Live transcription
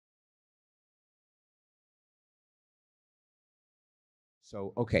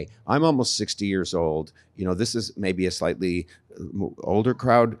So, okay, I'm almost 60 years old. You know, this is maybe a slightly older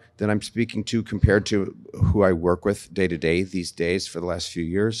crowd that I'm speaking to compared to who I work with day to day these days for the last few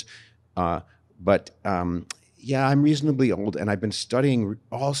years. Uh, but yeah, I'm reasonably old, and I've been studying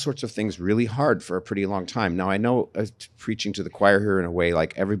all sorts of things really hard for a pretty long time. Now, I know preaching to the choir here in a way,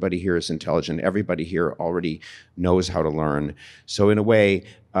 like everybody here is intelligent, everybody here already knows how to learn. So, in a way,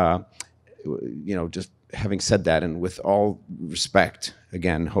 just having said that, and with all respect,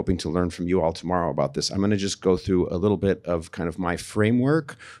 again, hoping to learn from you all tomorrow about this, I'm going to just go through a little bit of kind of my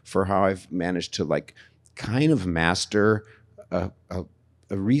framework for how I've managed to kind of master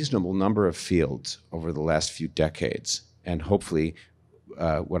a reasonable number of fields over the last few decades, and hopefully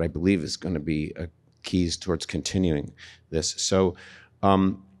what I believe is going to be keys towards continuing this. So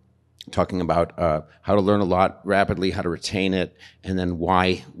talking about how to learn a lot rapidly, how to retain it, and then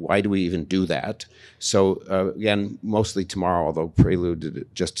why do we even do that? So again, mostly tomorrow, although preluded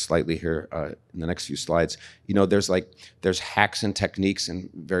it just slightly here in the next few slides. You know, there's hacks and techniques and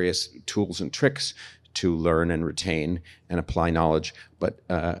various tools and tricks to learn and retain and apply knowledge, but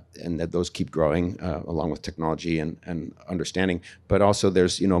and that those keep growing along with technology and understanding. But also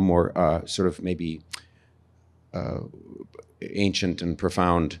there's more sort of maybe ancient and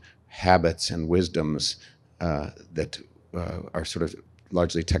profound habits and wisdoms that are sort of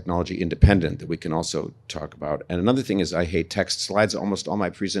largely technology independent that we can also talk about. And another thing is I hate text slides. Almost all my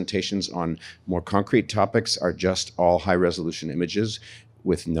presentations on more concrete topics are just all high resolution images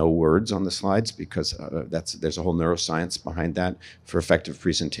with no words on the slides, because there's a whole neuroscience behind that for effective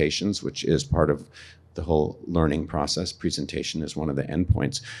presentations, which is part of the whole learning process. Presentation is one of the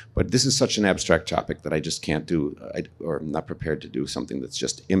endpoints. But this is such an abstract topic that I just can't do, or I'm not prepared to do something that's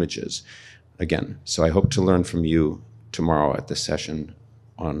just images. Again, so I hope to learn from you tomorrow at this session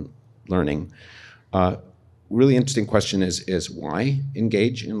on learning. Really interesting question is why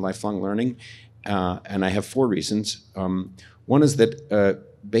engage in lifelong learning? And I have 4 reasons. One is that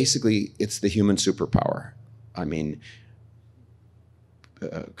basically it's the human superpower. I mean,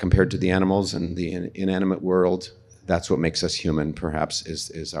 compared to the animals and the inanimate world, that's what makes us human, perhaps,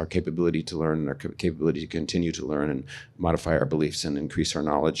 is our capability to learn and our capability to continue to learn and modify our beliefs and increase our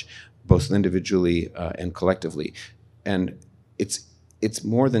knowledge, both individually and collectively. And it's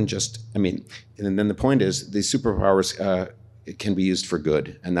more than just, I mean, and then the point is these superpowers can be used for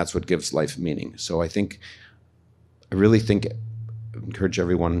good, and that's what gives life meaning. So I really think, encourage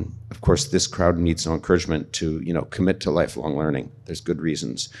everyone. Of course, this crowd needs no encouragement to, commit to lifelong learning. There's good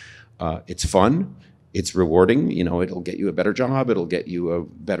reasons. It's fun. It's rewarding. It'll get you a better job. It'll get you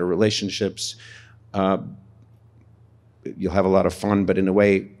better relationships. You'll have a lot of fun, but in a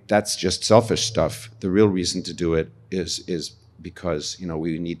way, that's just selfish stuff. The real reason to do it is because,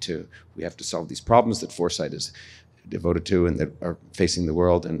 we have to solve these problems that Foresight is devoted to and that are facing the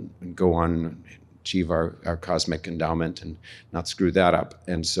world, and go on and achieve our cosmic endowment and not screw that up.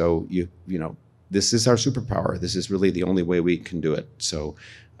 And so this is our superpower. This is really the only way we can do it. So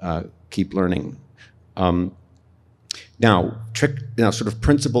keep learning. Now, sort of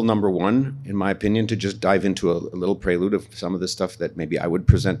principle number 1, in my opinion, to just dive into a little prelude of some of the stuff that maybe I would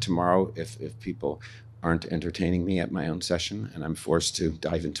present tomorrow if people aren't entertaining me at my own session and I'm forced to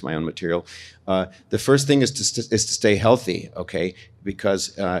dive into my own material. The first thing is to stay healthy, okay?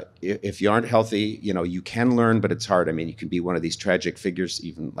 Because if you aren't healthy, you can learn, but it's hard. I mean, you can be one of these tragic figures,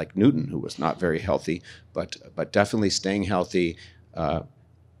 even like Newton, who was not very healthy, but definitely staying healthy,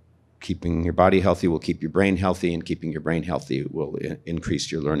 keeping your body healthy will keep your brain healthy, and keeping your brain healthy will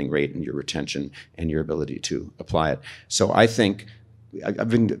increase your learning rate and your retention and your ability to apply it. So I think I've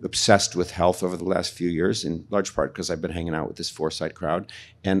been obsessed with health over the last few years, in large part because I've been hanging out with this Foresight crowd.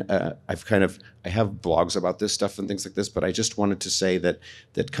 And I have blogs about this stuff and things like this, but I just wanted to say that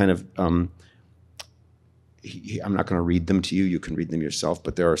kind of, I'm not going to read them to you. You can read them yourself,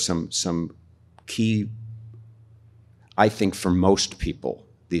 but there are some key, I think for most people,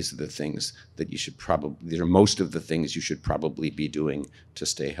 these are the things that you should these are most of the things you should probably be doing to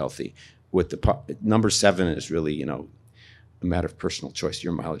stay healthy. With the number 7 is really, a matter of personal choice.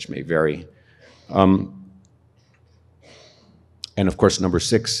 Your mileage may vary. And of course, number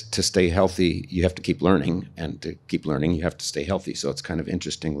 6, to stay healthy, you have to keep learning, and to keep learning, you have to stay healthy. So it's kind of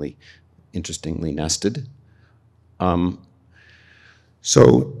interestingly nested.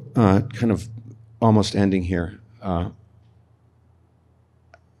 So kind of almost ending here. A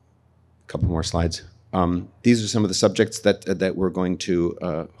couple more slides. These are some of the subjects that we're going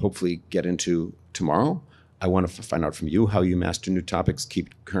to hopefully get into tomorrow. I want to find out from you how you master new topics,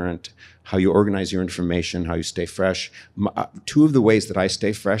 keep current, how you organize your information, how you stay fresh. 2 of the ways that I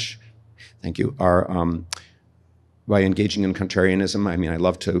stay fresh, thank you, are by engaging in contrarianism, I mean, I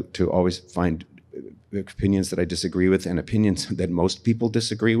love to always find opinions that I disagree with and opinions that most people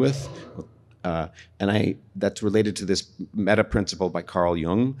disagree with. And that's related to this meta principle by Carl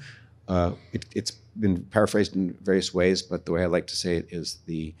Jung. It's been paraphrased in various ways, but the way I like to say it is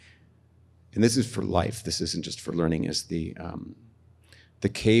and this is for life, this isn't just for learning, is the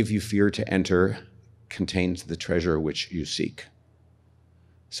cave you fear to enter contains the treasure which you seek.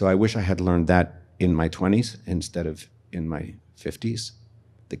 So I wish I had learned that in my 20s instead of in my 50s.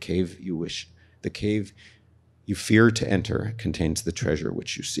 The cave you fear to enter contains the treasure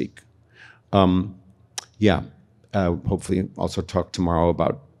which you seek. Hopefully also talk tomorrow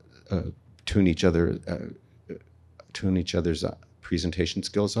about tune each other's presentation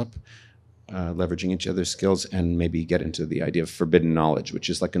skills up, leveraging each other's skills, and maybe get into the idea of forbidden knowledge, which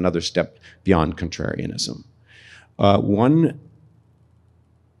is like another step beyond contrarianism. One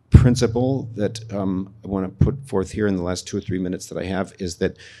principle that I want to put forth here in the last 2 or 3 minutes that I have is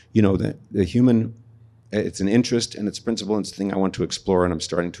that, the human, it's an interest and it's a principle and it's a thing I want to explore and I'm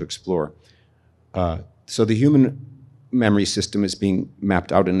starting to explore. So the human memory system is being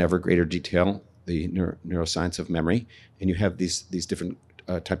mapped out in ever greater detail, the neuroscience of memory, and you have these different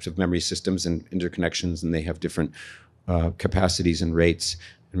types of memory systems and interconnections, and they have different capacities and rates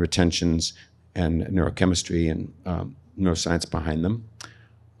and retentions and neurochemistry and neuroscience behind them.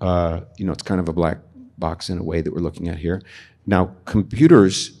 It's kind of a black box in a way that we're looking at here. Now,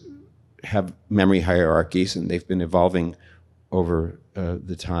 computers have memory hierarchies, and they've been evolving over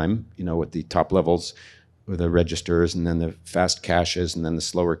the time, with the top levels with the registers, and then the fast caches, and then the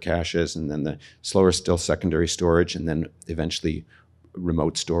slower caches, and then the slower still secondary storage, and then eventually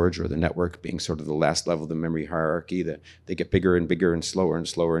remote storage, or the network being sort of the last level of the memory hierarchy. They get bigger and bigger and slower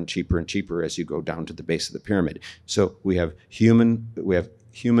and cheaper as you go down to the base of the pyramid. So we have human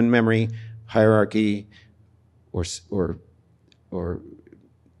memory hierarchy, or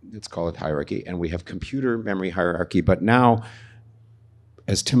let's call it hierarchy, and we have computer memory hierarchy. But now,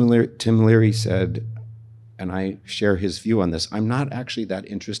 as Tim Leary said, and I share his view on this, I'm not actually that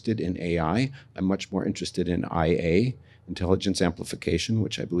interested in AI. I'm much more interested in IA, intelligence amplification,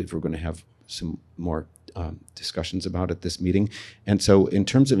 which I believe we're going to have some more discussions about at this meeting. And so in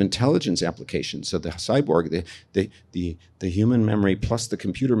terms of intelligence application, so the cyborg, the human memory plus the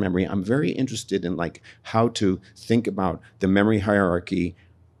computer memory, I'm very interested in how to think about the memory hierarchy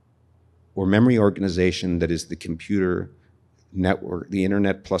or memory organization that is the computer network, the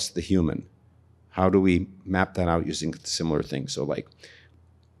internet plus the human. How do we map that out using similar things? So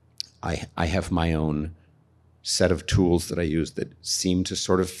I have my own set of tools that I use that seem to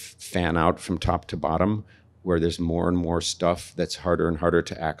sort of fan out from top to bottom, where there's more and more stuff that's harder and harder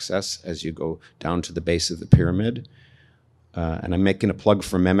to access as you go down to the base of the pyramid. And I'm making a plug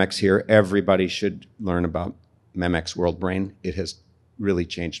for Memex here. Everybody should learn about Memex WorldBrain. It has really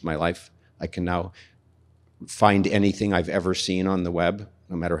changed my life. I can now find anything I've ever seen on the web,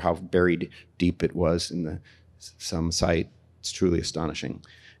 no matter how buried deep it was in some site. It's truly astonishing.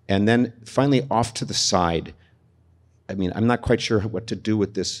 And then finally, off to the side, I'm not quite sure what to do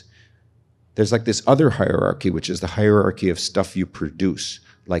with this. There's this other hierarchy, which is the hierarchy of stuff you produce.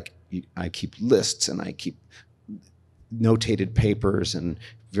 I keep lists, and I keep notated papers and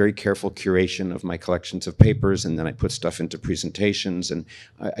very careful curation of my collections of papers, and then I put stuff into presentations, and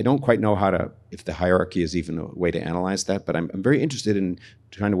I don't quite know if the hierarchy is even a way to analyze that, but I'm very interested in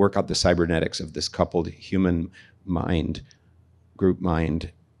trying to work out the cybernetics of this coupled human mind, group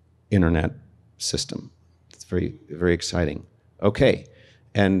mind, internet system. It's very, very exciting. Okay,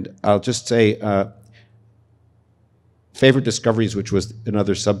 and I'll just say, favorite discoveries, which was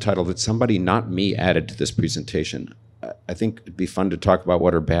another subtitle that somebody, not me, added to this presentation. I think it'd be fun to talk about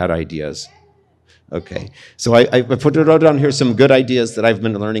what are bad ideas. Okay, so I put down here some good ideas that I've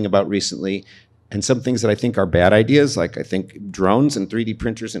been learning about recently, and some things that I think are bad ideas, I think drones and 3D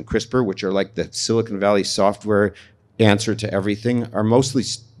printers and CRISPR, which are the Silicon Valley software answer to everything, are mostly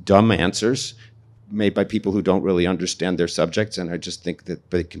dumb answers made by people who don't really understand their subjects, and I just think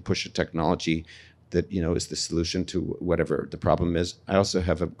that they can push a technology that is the solution to whatever the problem is. I also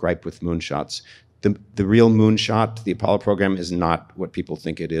have a gripe with moonshots. The real moonshot, the Apollo program, is not what people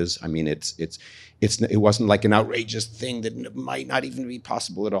think it is. It wasn't like an outrageous thing that might not even be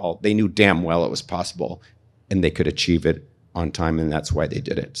possible at all. They knew damn well it was possible, and they could achieve it on time, and that's why they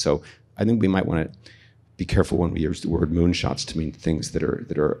did it. So I think we might want to be careful when we use the word moonshots to mean things that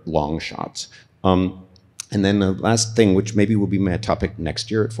are long shots. And then the last thing, which maybe will be my topic next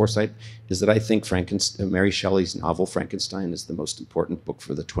year at Foresight, is that I think Mary Shelley's novel Frankenstein is the most important book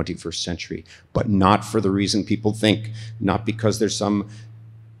for the 21st century, but not for the reason people think, not because there's some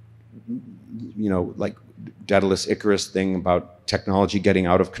like Daedalus Icarus thing about technology getting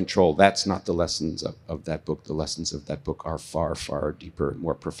out of control. That's not the lessons of that book. The lessons of that book are far, far deeper,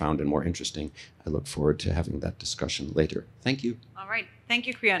 more profound, and more interesting. I look forward to having that discussion later. Thank you. All right. Thank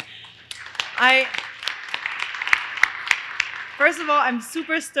you, Creon. First of all, I'm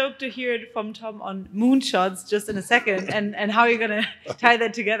super stoked to hear it from Tom on moonshots just in a second and how you're going to tie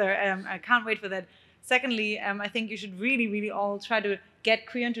that together. I can't wait for that. Secondly, I think you should really, really all try to get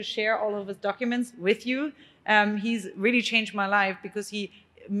Creon to share all of his documents with you. He's really changed my life because he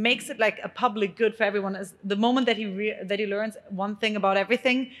makes it like a public good for everyone. As the moment that he learns one thing about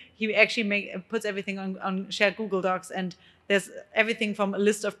everything, he actually puts everything on shared Google Docs, and there's everything from a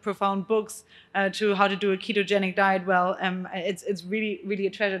list of profound books to how to do a ketogenic diet well. It's really, really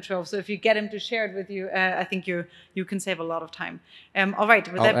a treasure trove. So if you get him to share it with you, I think you can save a lot of time. All right.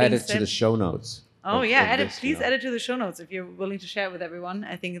 I'll add it to the show notes. Oh yeah, please add it to the show notes if you're willing to share it with everyone.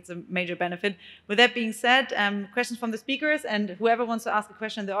 I think it's a major benefit. With that being said, questions from the speakers, and whoever wants to ask a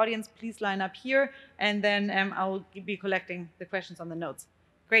question in the audience, please line up here, and then I'll be collecting the questions on the notes.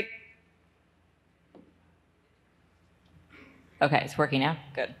 Great. Okay, it's working now?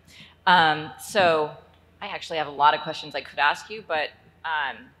 Good. So I actually have a lot of questions I could ask you, but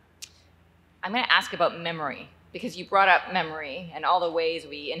I'm going to ask about memory, because you brought up memory and all the ways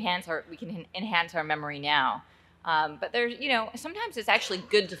we can enhance our memory now. But there's, sometimes it's actually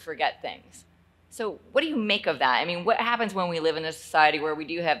good to forget things. So what do you make of that? I mean, what happens when we live in a society where we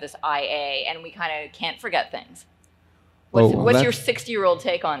do have this IA and we kind of can't forget things? What's your 60-year-old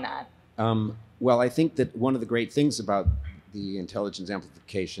take on that? Well, I think that one of the great things about the intelligence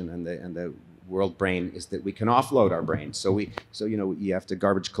amplification and the world brain is that we can offload our brain. So you have to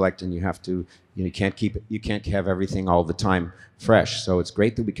garbage collect, and you can't have everything all the time fresh. So it's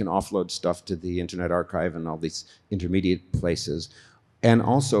great that we can offload stuff to the Internet Archive and all these intermediate places. And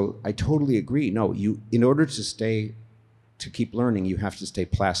also, I totally agree. No, in order to keep learning, you have to stay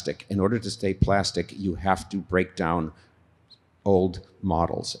plastic. In order to stay plastic, you have to break down old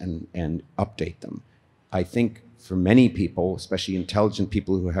models and update them. I think for many people, especially intelligent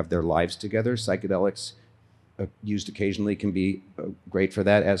people who have their lives together, psychedelics used occasionally can be great for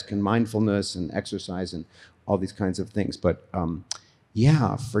that, as can mindfulness and exercise and all these kinds of things. But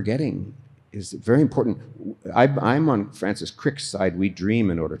yeah, forgetting is very important. I'm on Francis Crick's side. We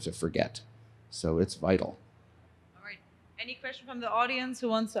dream in order to forget. So it's vital. All right. Any question from the audience who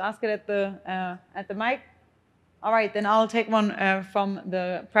wants to ask it at the mic? All right, then I'll take one from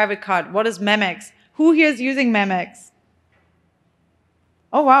the private card. What is Memex? Who here is using Memex?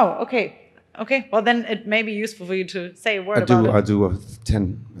 Oh, wow. Okay. Well, then it may be useful for you to say a word about it. I'll do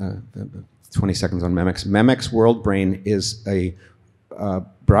 20 seconds on Memex. Memex World Brain is a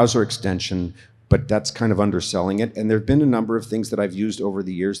browser extension, but that's kind of underselling it. And there have been a number of things that I've used over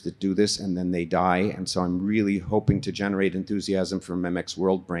the years that do this, and then they die. And so I'm really hoping to generate enthusiasm for Memex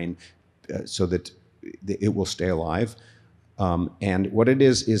World Brain so that it will stay alive. And what it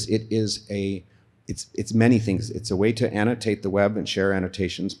is it's many things. It's a way to annotate the web and share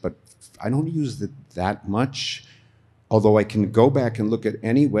annotations, but I don't use it that much. Although I can go back and look at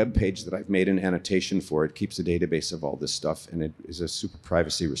any web page that I've made an annotation for. It keeps a database of all this stuff, and it is a super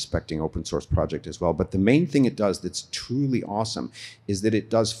privacy respecting open source project as well. But the main thing it does that's truly awesome is that it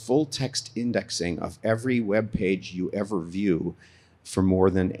does full text indexing of every web page you ever view for more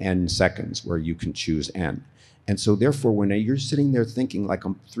than n seconds, where you can choose n. And so therefore, when you're sitting there thinking, like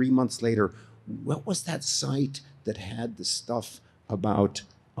 3 months later, what was that site that had the stuff about,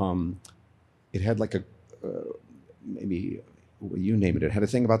 it had like a, maybe, you name it, it had a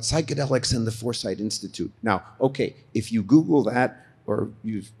thing about psychedelics and the Foresight Institute. Now, okay, if you Google that or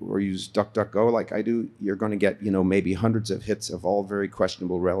use DuckDuckGo like I do, you're going to get, maybe hundreds of hits of all very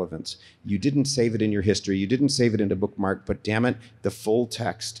questionable relevance. You didn't save it in your history, you didn't save it in a bookmark, but damn it, the full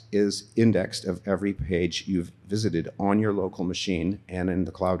text is indexed of every page you've visited on your local machine and in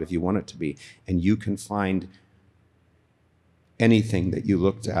the cloud if you want it to be. And you can find anything that you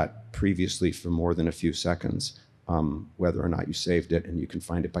looked at previously for more than a few seconds, whether or not you saved it, and you can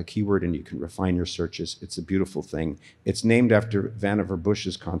find it by keyword, and you can refine your searches. It's a beautiful thing. It's named after Vannevar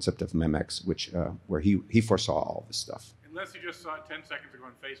Bush's concept of Memex, which where he foresaw all this stuff. Unless you just saw it 10 seconds ago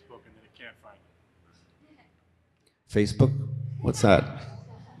on Facebook and then it can't find it. Facebook? What's that?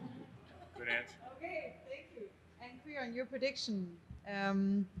 Good answer. Okay, thank you. And Creon, your prediction.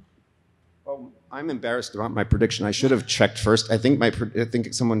 Oh, I'm embarrassed about my prediction. I should have checked first. I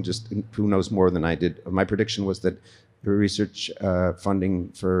think someone just who knows more than I did. My prediction was that the research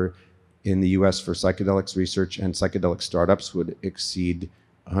funding in the U.S. for psychedelics research and psychedelic startups would exceed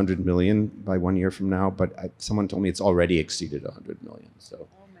 100 million by 1 year from now. But someone told me it's already exceeded 100 million. So.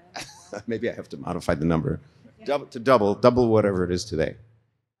 Oh man. Maybe I have to modify the number. Double whatever it is today.